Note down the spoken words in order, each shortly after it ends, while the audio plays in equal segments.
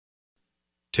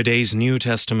Today's New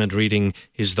Testament reading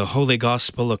is the Holy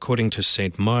Gospel according to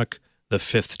St. Mark, the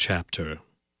 5th chapter.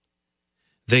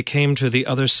 They came to the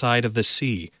other side of the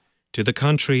sea, to the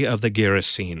country of the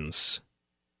Gerasenes.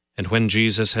 And when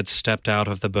Jesus had stepped out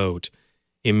of the boat,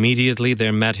 immediately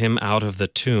there met him out of the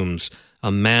tombs a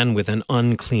man with an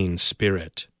unclean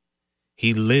spirit.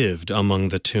 He lived among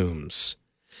the tombs,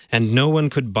 and no one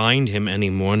could bind him any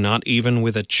more, not even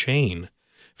with a chain.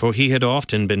 For he had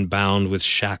often been bound with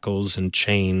shackles and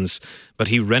chains, but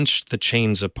he wrenched the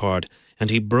chains apart, and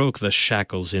he broke the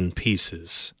shackles in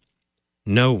pieces.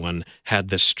 No one had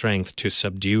the strength to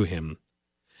subdue him.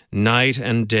 Night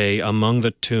and day among the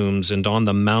tombs and on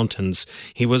the mountains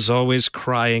he was always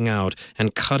crying out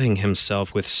and cutting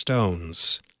himself with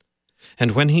stones.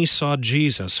 And when he saw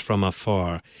Jesus from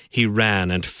afar, he ran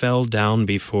and fell down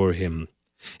before him.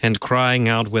 And crying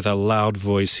out with a loud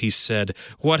voice, he said,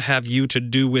 "What have you to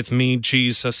do with me,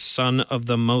 Jesus, Son of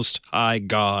the Most High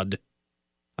God?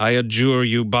 I adjure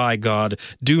you by God,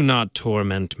 do not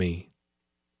torment me."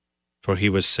 For he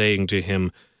was saying to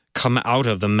him, "Come out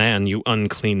of the man, you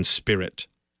unclean spirit."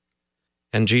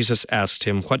 And Jesus asked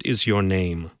him, "What is your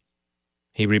name?"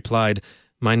 He replied,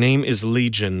 "My name is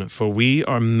Legion, for we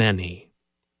are many."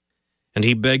 And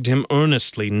he begged him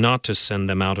earnestly not to send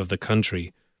them out of the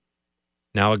country.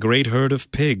 Now a great herd of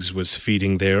pigs was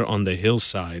feeding there on the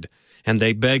hillside, and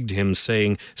they begged him,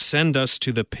 saying, "Send us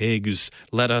to the pigs,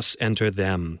 let us enter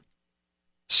them."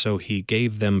 So he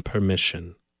gave them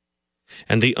permission.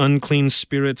 And the unclean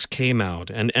spirits came out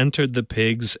and entered the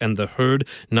pigs, and the herd,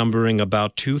 numbering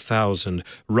about 2,000,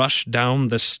 rushed down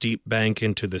the steep bank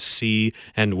into the sea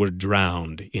and were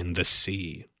drowned in the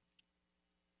sea.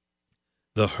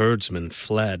 The herdsmen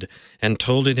fled and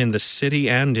told it in the city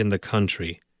and in the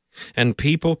country. And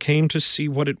people came to see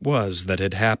what it was that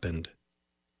had happened.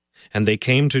 And they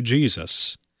came to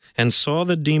Jesus, and saw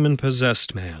the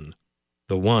demon-possessed man,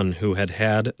 the one who had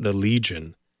had the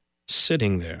legion,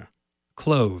 sitting there,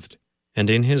 clothed and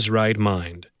in his right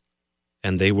mind,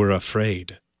 and they were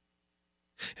afraid.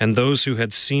 And those who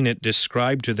had seen it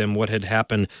described to them what had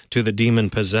happened to the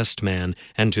demon-possessed man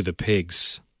and to the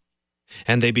pigs.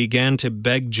 And they began to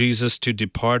beg Jesus to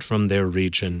depart from their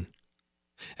region.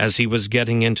 As he was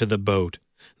getting into the boat,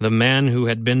 the man who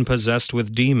had been possessed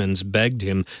with demons begged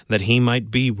him that he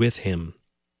might be with him.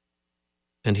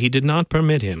 And he did not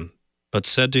permit him, but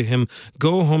said to him,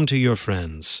 "Go home to your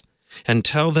friends, and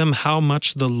tell them how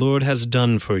much the Lord has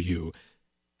done for you,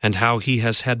 and how he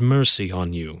has had mercy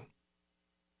on you."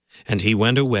 And he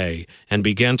went away and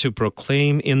began to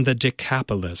proclaim in the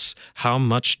Decapolis how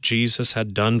much Jesus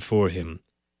had done for him,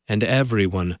 and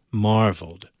everyone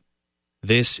marveled.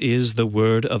 This is the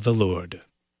word of the Lord.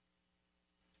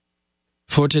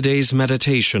 For today's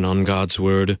meditation on God's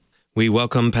Word, we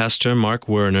welcome Pastor Mark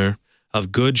Werner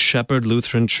of Good Shepherd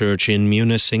Lutheran Church in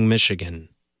Munising, Michigan.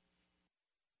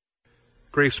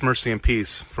 Grace, mercy, and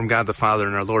peace from God the Father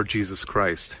and our Lord Jesus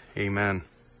Christ. Amen.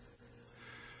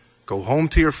 Go home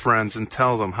to your friends and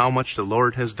tell them how much the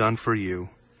Lord has done for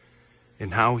you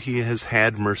and how he has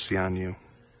had mercy on you.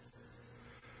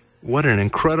 What an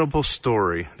incredible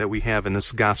story that we have in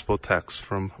this gospel text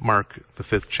from Mark, the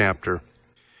 5th chapter.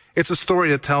 It's a story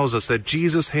that tells us that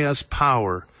Jesus has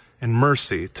power and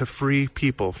mercy to free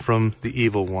people from the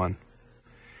evil one.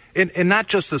 And not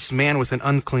just this man with an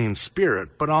unclean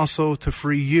spirit, but also to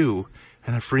free you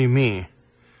and to free me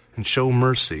and show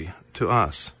mercy to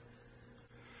us.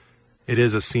 It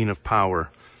is a scene of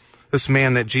power. This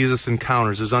man that Jesus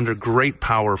encounters is under great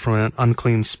power from an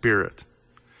unclean spirit.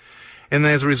 And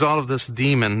as a result of this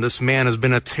demon, this man has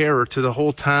been a terror to the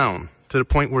whole town, to the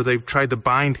point where they've tried to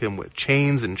bind him with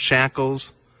chains and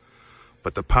shackles.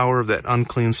 But the power of that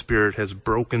unclean spirit has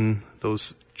broken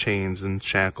those chains and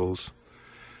shackles.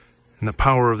 And the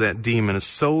power of that demon is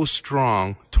so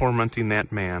strong, tormenting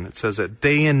that man. It says that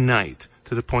day and night,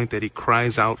 to the point that he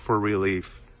cries out for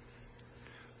relief.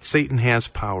 Satan has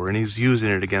power, and he's using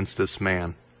it against this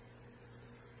man.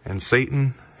 And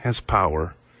Satan has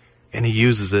power, and he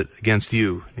uses it against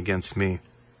you, against me.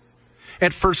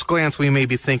 At first glance, we may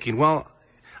be thinking, well,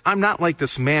 I'm not like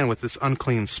this man with this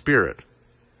unclean spirit.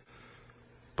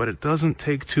 But it doesn't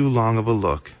take too long of a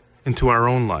look into our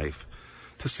own life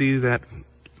to see that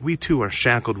we too are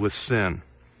shackled with sin,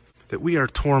 that we are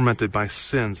tormented by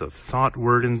sins of thought,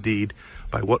 word, and deed,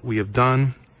 by what we have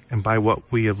done and by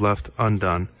what we have left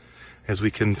undone, as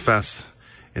we confess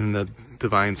in the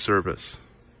divine service.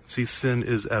 See, sin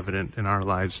is evident in our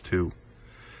lives too.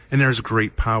 And there's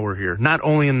great power here, not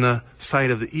only in the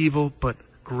sight of the evil, but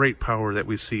great power that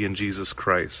we see in Jesus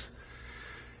Christ.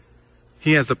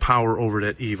 He has the power over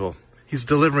that evil. He's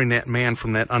delivering that man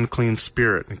from that unclean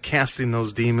spirit and casting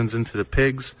those demons into the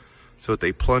pigs so that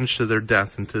they plunge to their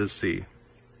death into the sea.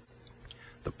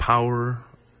 The power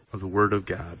of the Word of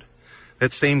God.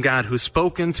 That same God who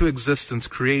spoke into existence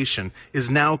creation is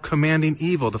now commanding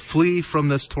evil to flee from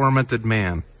this tormented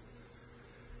man.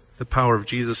 The power of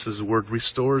Jesus' word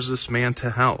restores this man to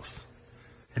health,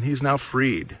 and he's now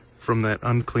freed from that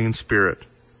unclean spirit.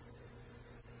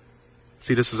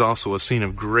 See, this is also a scene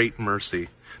of great mercy.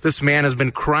 This man has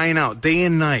been crying out day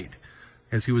and night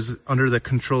as he was under the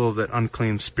control of that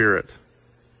unclean spirit.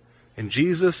 And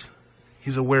Jesus,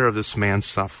 he's aware of this man's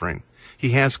suffering.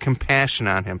 He has compassion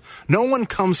on him. No one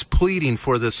comes pleading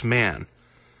for this man,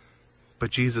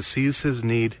 but Jesus sees his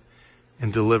need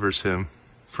and delivers him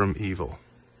from evil.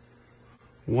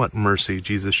 What mercy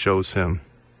Jesus shows him.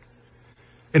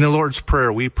 In the Lord's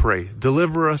Prayer, we pray,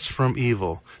 deliver us from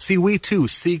evil. See, we too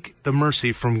seek the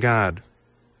mercy from God.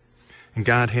 And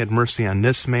God had mercy on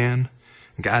this man,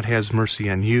 and God has mercy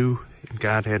on you, and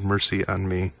God had mercy on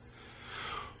me.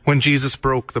 When Jesus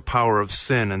broke the power of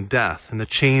sin and death and the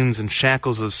chains and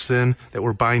shackles of sin that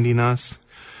were binding us,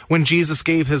 when Jesus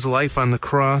gave his life on the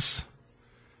cross,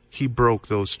 he broke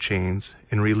those chains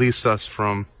and released us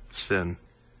from sin.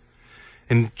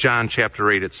 In John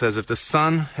chapter 8, it says, if the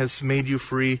Son has made you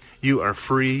free, you are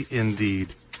free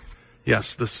indeed.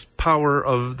 Yes, the power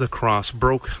of the cross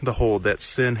broke the hold that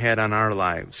sin had on our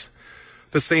lives.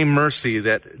 The same mercy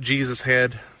that Jesus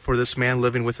had for this man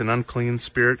living with an unclean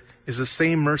spirit is the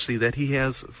same mercy that he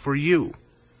has for you.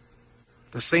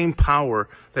 The same power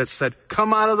that said,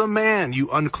 come out of the man, you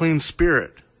unclean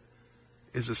spirit,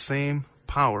 is the same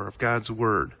power of God's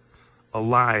word,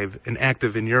 alive and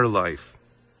active in your life.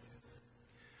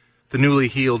 The newly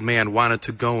healed man wanted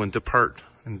to go and depart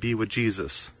and be with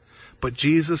Jesus. But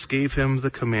Jesus gave him the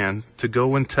command to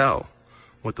go and tell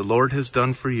what the Lord has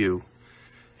done for you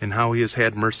and how he has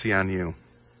had mercy on you.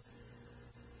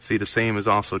 See, the same is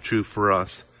also true for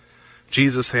us.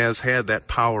 Jesus has had that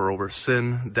power over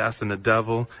sin, death, and the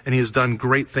devil, and he has done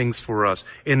great things for us.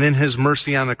 And in his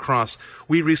mercy on the cross,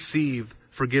 we receive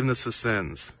forgiveness of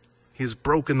sins. He has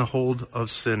broken the hold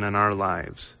of sin in our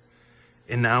lives.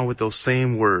 And now with those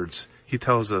same words, he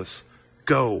tells us,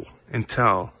 go and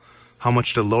tell how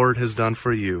much the Lord has done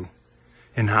for you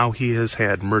and how he has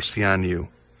had mercy on you.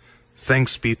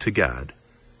 Thanks be to God.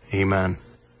 Amen.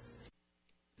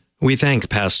 We thank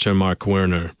Pastor Mark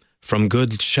Werner from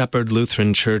Good Shepherd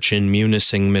Lutheran Church in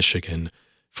Munising, Michigan,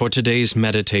 for today's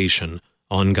meditation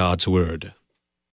on God's Word.